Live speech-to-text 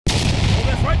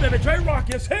right, baby,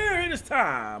 J-Rocc is here. It is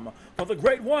time for the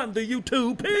great one, the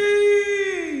YouTube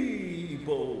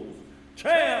People's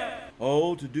Champ.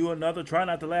 Oh, to do another Try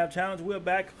Not to Laugh challenge. We're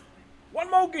back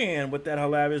one more again with that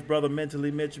hilarious Brother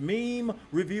Mentally Mitch meme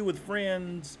review with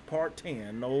friends, part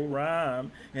 10. No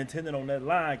rhyme intended on that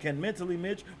line. Can Mentally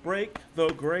Mitch break the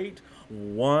great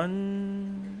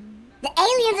one? The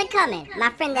aliens are coming, my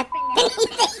friend.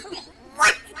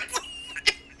 What?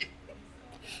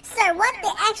 Sir, what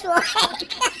the actual heck?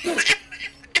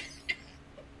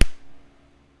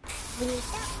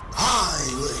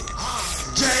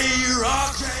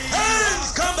 J-Rocc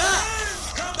has come back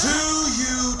to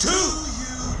YouTube.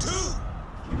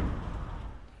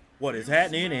 What is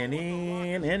happening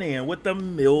in with the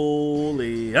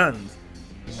millions?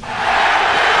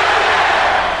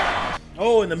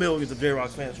 Oh, and the millions of J-Rocc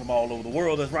fans from all over the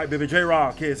world. That's right, baby.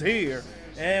 J-Rocc is here.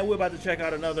 And we're about to check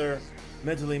out another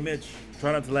Mentally Mitch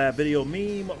Try Not to Laugh video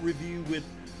meme review with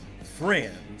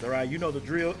friends. All right, you know the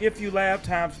drill. If you laugh,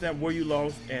 timestamp where you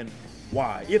lost and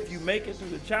why. If you make it through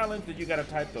the challenge, then you got to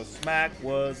type the smack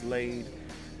was laid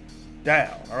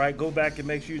down. All right, go back and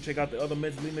make sure you check out the other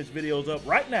Mentally Mitch videos up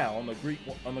right now on the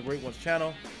Great Ones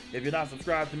channel. If you're not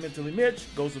subscribed to Mentally Mitch,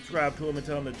 go subscribe to him and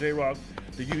tell him that J-Rocc,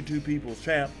 the YouTube People's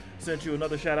Champ, sent you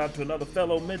another shout out to another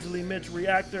fellow Mentally Mitch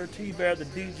reactor, T-Bear the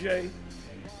DJ.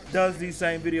 Does these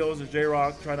same videos as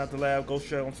J-Rocc. Try not to laugh. Go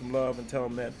show him some love and tell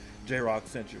him that J-Rocc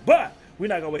sent you. But we're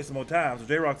not gonna waste some more time. So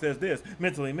J-Rocc says this: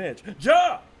 Mentally Mitch,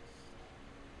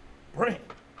 bring.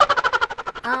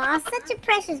 Oh, such a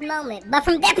precious moment. But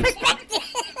from their perspective,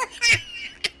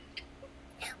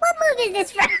 what movie is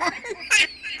this from?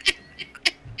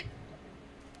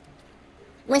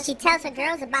 When she tells her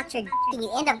girls about your and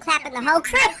you end up clapping the whole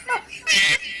crew.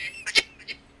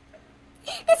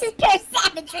 This is pure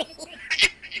savagery.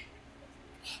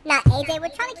 Now, AJ, we're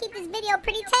trying to keep this video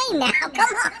pretty tame now. Come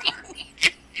on.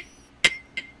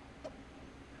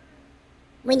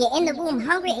 When you're in the womb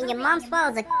hungry and your mom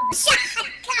swallows a shot.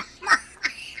 Come on.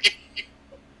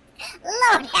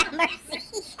 Lord have mercy.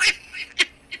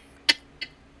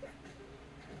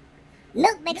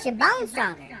 Milk makes your bones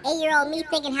stronger. 8-year-old me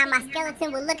thinking how my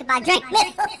skeleton would look if I drank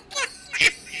milk.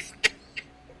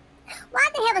 Why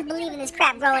the hell was believing this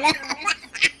crap growing up?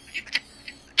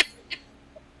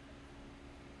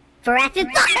 For after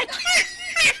dark.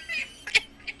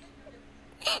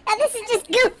 Now this is just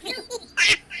goofy.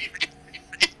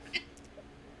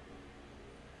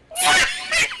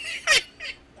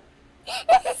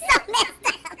 This is so messed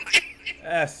up.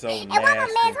 That's so nasty. And why my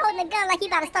man's holding a gun like he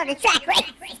about to start a track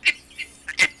race?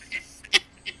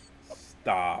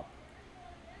 Stop.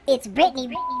 It's Brittany.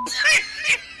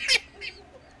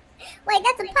 Wait,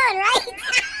 that's a pun, right?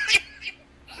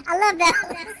 I love that.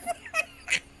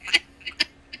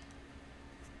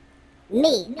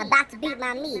 Me, about to beat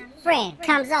my meat. Friend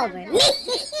comes over. Me!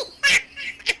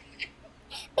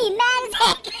 Be mad as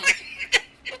heck.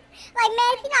 Like,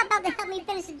 man, if you're not about to help me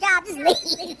finish the job, just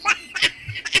leave.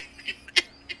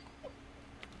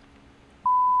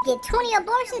 Get 20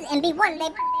 abortions and be one day.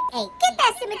 Hey, get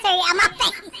that cemetery out my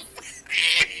face.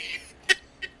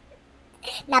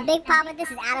 Now, Big Papa, this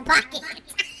is out of pocket.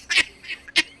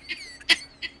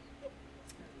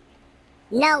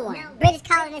 No one. British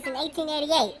colonists in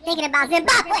 1888 thinking about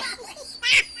Zimbabwe.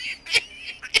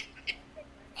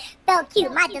 Felt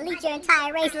cute. Might delete your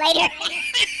entire race later.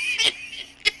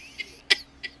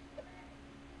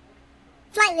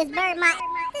 Flightless bird might.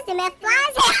 This thing, man,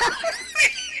 flies hell.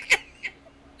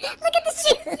 Look at the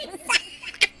shoes.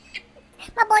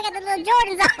 My boy got the little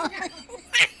Jordans on.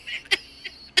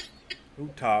 Who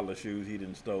toddler shoes he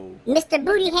done stole? Mr.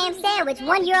 Booty Ham Sandwich,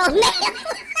 1-year-old male.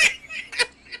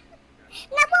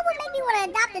 Now, what would make me want to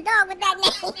adopt a dog with that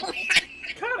name?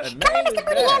 Kind of Come here, Mr.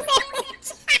 Booty Ham Sandwich.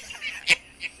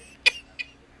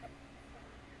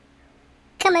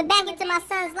 Coming back into my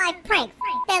son's life prank.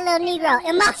 That little Negro,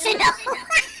 emotional.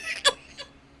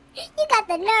 You got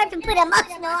the nerve to put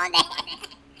emotional on that.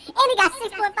 And he got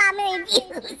 6.5 million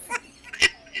views.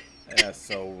 That's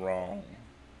so wrong.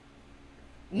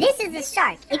 This is a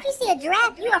shark. If you see a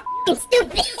giraffe, you are f***ing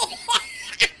stupid.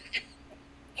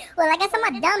 Well, I guess I'm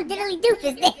a dumb diddly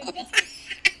doofus then.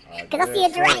 Because I see a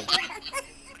giraffe.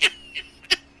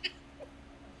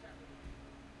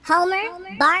 Homer,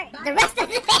 Bart, the rest of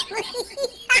the family.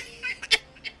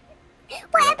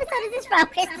 What episode is this from,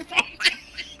 Christopher?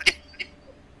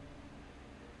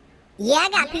 Yeah, I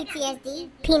got PTSD.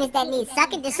 Penis that needs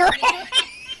sucking disorder.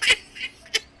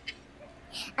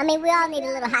 I mean, we all need a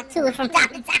little hot tuna from time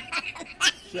to time.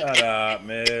 Shut up,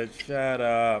 Mitch. Shut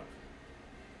up.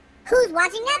 Who's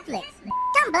watching Netflix?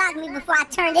 Don't block me before I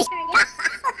turn this off.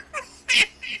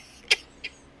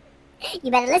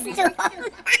 You better listen to him.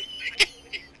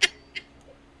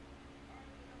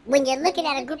 When you're looking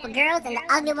at a group of girls and the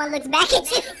ugly one looks back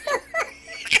at you.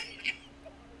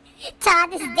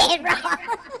 Todd, this is dead wrong.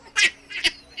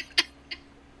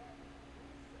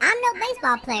 I'm no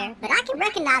baseball player, but I can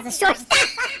recognize a shortstop.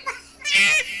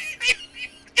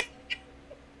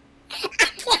 I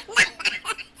cannot.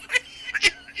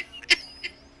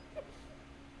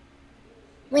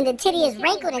 When the titty is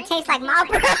wrinkled and tastes like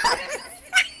Marlboro.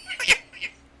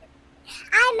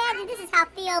 I imagine this is how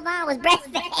Theo Vaughn was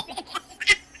breastfed.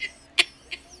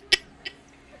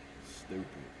 Stupid.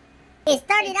 It's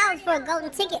 $30 for a golden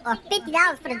ticket or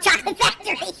 $50 for the chocolate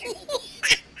factory.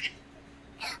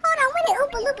 Hold on, when did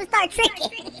Oompa Loompa start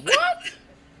tricking? What?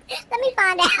 Let me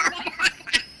find out.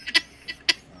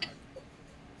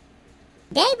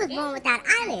 Dave was born without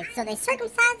eyelids, so they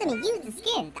circumcised him and used the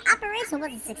skin. The operation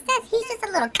was a success. He's just a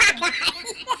little cockeyed.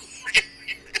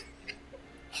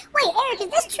 Wait, Eric, is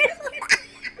this true?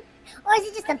 Or is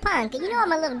it just a pun? Cause you know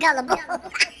I'm a little gullible.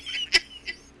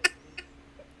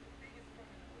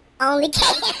 Only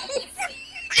cans.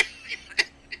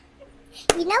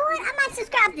 You know what? I might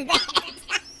subscribe to that.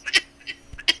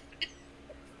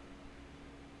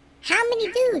 How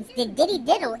many dudes did Diddy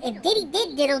diddle if Diddy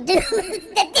did diddle dudes the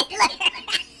diddler?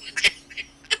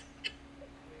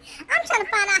 I'm trying to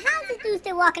find out how this dude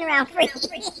still walking around free.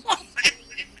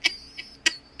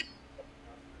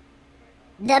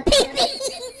 The pee-pees.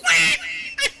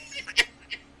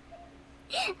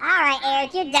 Alright,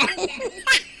 Eric, you're done.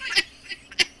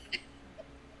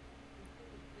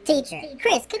 Teacher,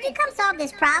 Chris, could you come solve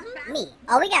this problem? Me.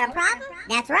 Oh, we got a problem?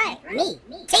 That's right, me.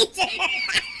 Teacher.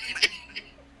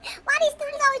 Why these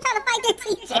students always trying to fight their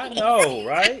teacher? I know,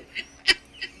 right?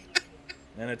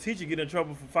 And a teacher get in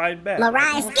trouble for fighting back.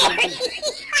 Mariah Scary.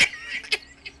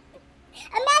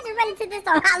 Imagine running to this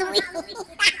on Halloween.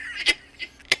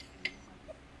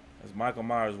 That's Michael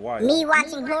Myers' wife. Me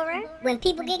watching horror when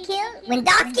people get killed, when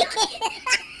dogs get killed.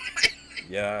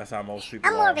 Yeah, that's how most people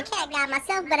I'm more are. of a cat guy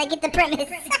myself, but I get the premise.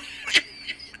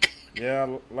 Yeah,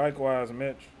 likewise,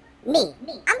 Mitch. Me.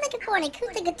 I'm looking for an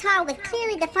acoustic guitar with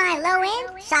clearly defined low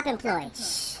end. Shop employed.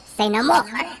 Shh. Say no more.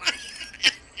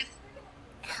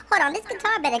 Hold on, this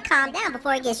guitar better calm down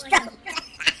before it gets stroked.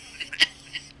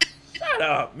 Shut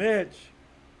up, Mitch.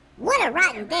 What a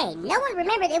rotten day. No one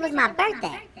remembered it was my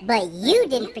birthday. But you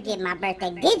didn't forget my birthday,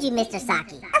 did you, Mr.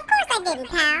 Saki? Of course I didn't,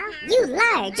 pal. You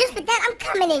liar. Just for that, I'm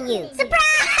coming in you.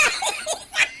 Surprise!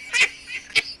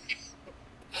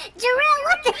 Jarrell,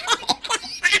 what the heck?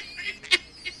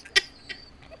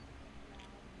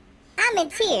 I'm in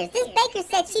tears. This baker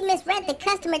said she misread the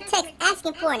customer text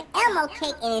asking for an Elmo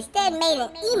cake and instead made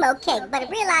an emo cake, but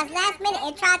realized last minute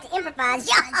and tried to improvise.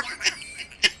 Y'all.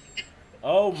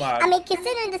 Oh my. I mean,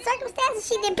 considering the circumstances,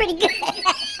 she did pretty good.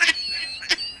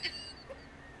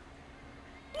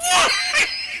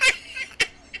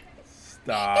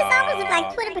 Stop. This almost looks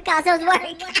like Twitter Picasso's work.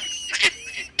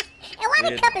 And why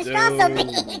the cup and straw so big?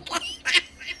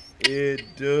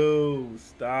 It do.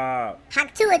 Stop.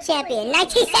 Haktua champion,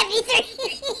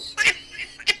 1973.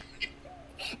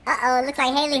 Uh-oh, looks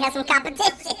like Haley has some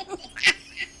competition.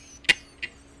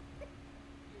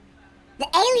 The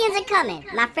aliens are coming.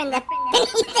 My friend, that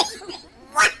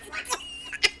what?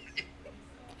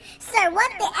 Sir,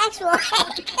 what the actual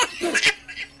heck?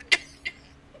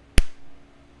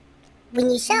 When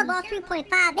you shove all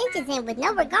 3.5 inches in with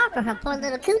no regard for her poor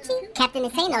little coochie, Captain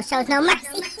Insano shows no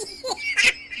mercy.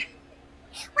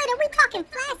 Wait, are we talking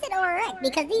flaccid or erect?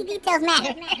 Because these details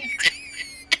matter.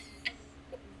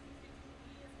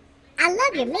 I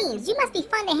love your memes. You must be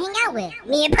fun to hang out with.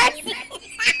 Me in person.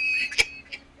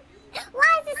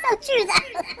 Why is this so true,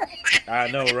 though? I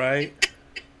know, right?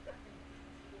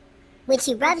 When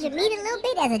she rubs your meat a little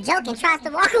bit as a joke and tries to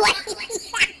walk away.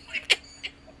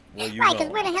 Well, you Right, know.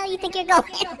 because where the hell you think you're going?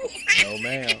 No,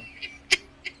 ma'am.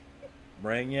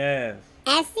 Bring your ass.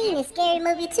 As seen in Scary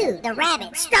Movie 2, The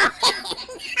Rabbit, Straw Hat.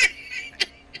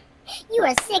 You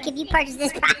are sick if you purchase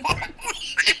this product.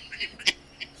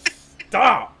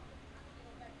 Stop.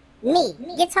 Me,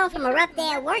 gets home from a rough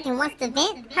day at work and wants to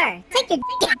vent. Her, take your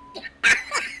dick.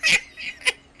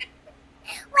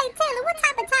 Wait, Taylor, what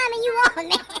type of time are you on,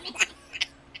 man?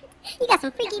 You got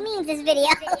some freaky memes this video.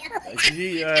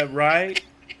 Right?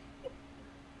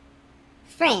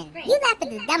 Friend, you laugh at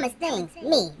the dumbest things.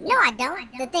 Me, no I don't.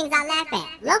 The things I laugh at.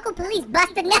 Local police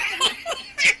busted nut.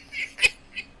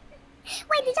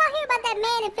 Wait, did y'all hear about that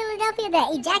man in Philadelphia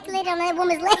that ejaculated on that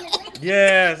woman's leg?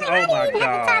 Yes. I Oh didn't my even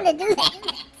have the time God. to do that.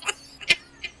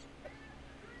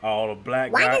 Oh, the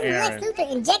black Why guy, doesn't Lex Aaron. Luthor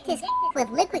inject his with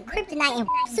liquid kryptonite and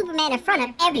Superman in front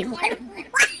of everyone?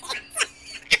 What?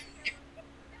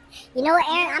 You know what,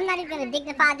 Aaron? I'm not even going to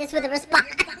dignify this with a response.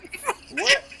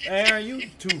 What? Aaron, you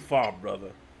too far,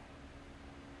 brother.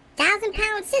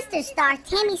 1,000-pound sister star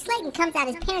Tammy Slayton comes out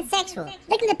as pansexual.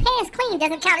 Looking the pants clean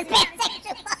doesn't count as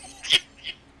pansexual.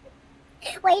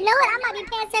 Well, you know what? I might be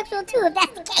pansexual too if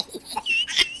that's the case.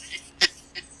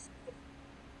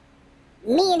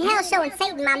 Me and Hell showing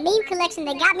Satan my meme collection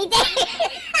that got me there.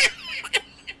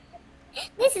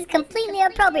 This is completely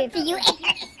appropriate for you,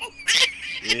 Aaron.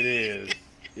 It is.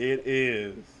 It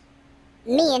is.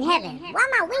 Me in heaven. Why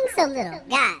my wings so little?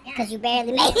 God, because you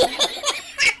barely made it.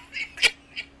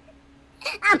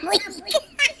 I'm weak.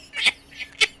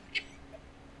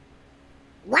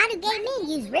 Why do gay men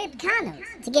use ribbed condoms?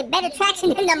 To get better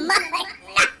traction in the mud.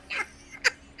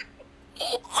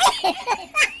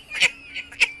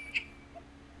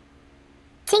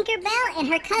 Tinkerbell and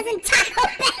her cousin Taco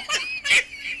Bell.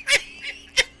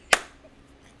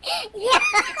 Yeah.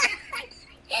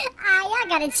 Y'all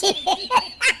gotta chill.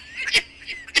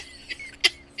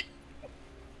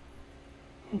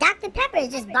 Dr. Pepper is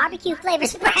just barbecue flavor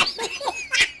Sprite.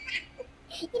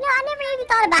 You know, I never even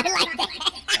thought about it like that.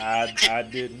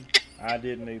 I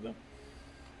didn't either.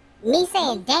 Me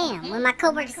saying damn when my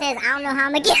coworker says I don't know how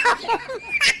I'm gonna get home.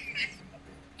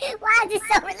 Why is this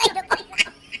so relatable?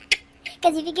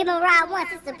 Because if you give him a ride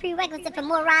once, it's a prerequisite for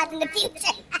more rides in the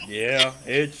future. Yeah,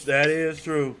 that is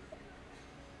true.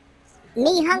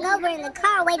 Me hung over in the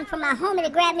car waiting for my homie to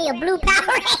grab me a blue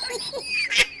Powerade.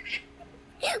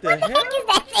 What the heck is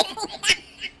that thing?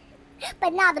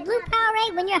 But nah, the blue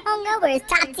Powerade when you're hungover is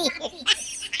top tier.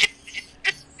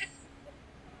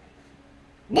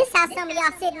 This how some of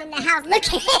y'all sitting in the house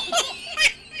looking.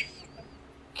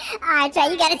 Alright, Trey,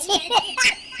 you gotta chill.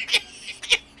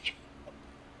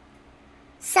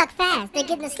 Suck fast, they're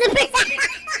getting the slippers out.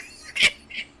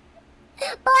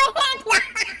 Boy, heck no.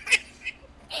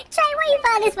 Trey, where you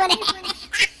find this one at?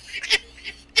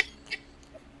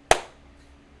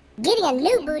 Getting a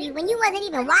new booty when you wasn't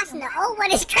even washing the old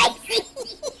one is crazy.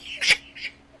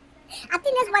 I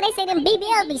think that's why they say them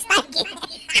BBLs be stinking.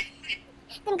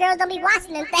 Them girls don't be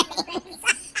washing them things.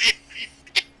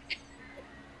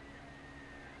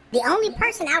 The only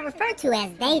person I refer to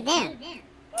as they, them.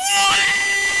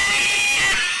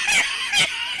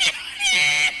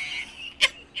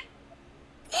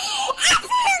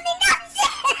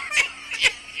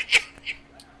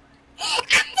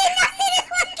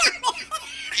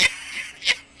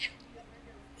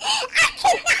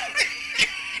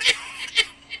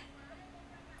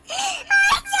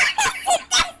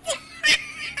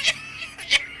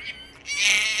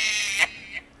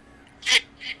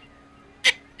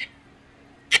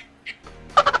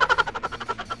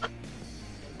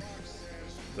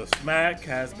 The smack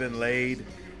has been laid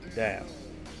down.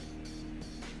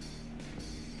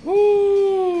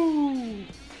 Woo!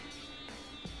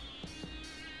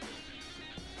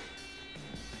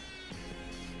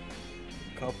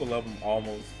 Couple of them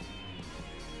almost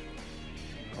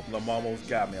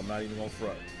got me. I'm not even gonna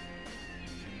front.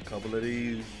 A couple of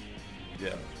these,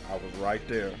 yeah, I was right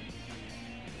there.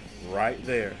 Right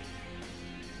there.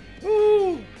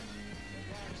 Woo!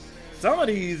 Some of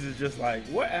these is just like,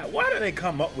 why do they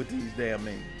come up with these damn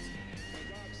memes?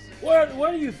 Where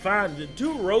do you find the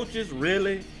 2 roaches?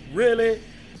 Really? Really?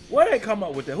 Where do they come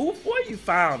up with that? Where do you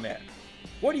find that?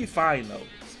 Where do you find those?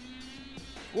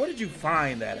 Where did you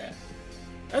find that at?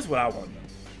 That's what I want to know.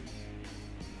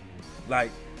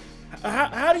 Like,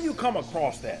 how do you come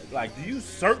across that? Like, do you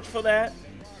search for that?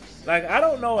 Like, I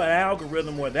don't know an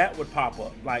algorithm where that would pop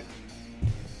up. Like,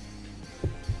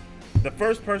 the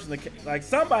first person to, like,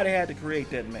 somebody had to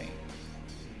create that meme.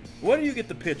 Where do you get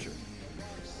the picture?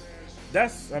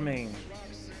 That's, I mean,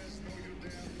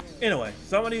 anyway,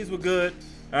 some of these were good,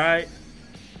 all right?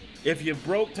 If you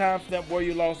broke, timestamp where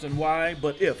you lost and why,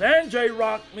 but if, and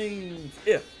J-Rocc means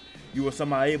if you were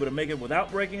somehow able to make it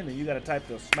without breaking, then you got to type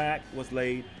the smack was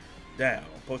laid down.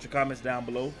 Post your comments down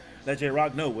below. Let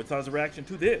J-Rocc know what thoughts of reaction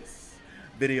to this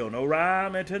video. No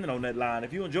rhyme intended on that line.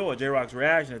 If you enjoyed J-Rocc's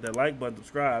reaction, hit that like button,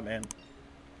 subscribe, and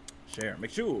share.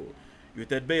 Make sure you hit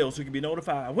that bell so you can be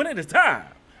notified when it is time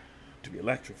to be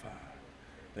electrified.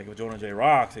 Thank you for joining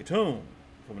J-Rocc. Stay tuned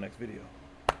for the next video.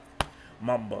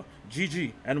 Mamba,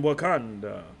 Gigi, and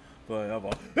Wakanda forever.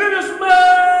 It is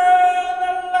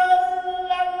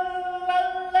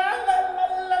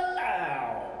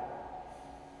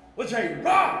with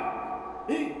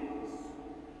J-Rocc.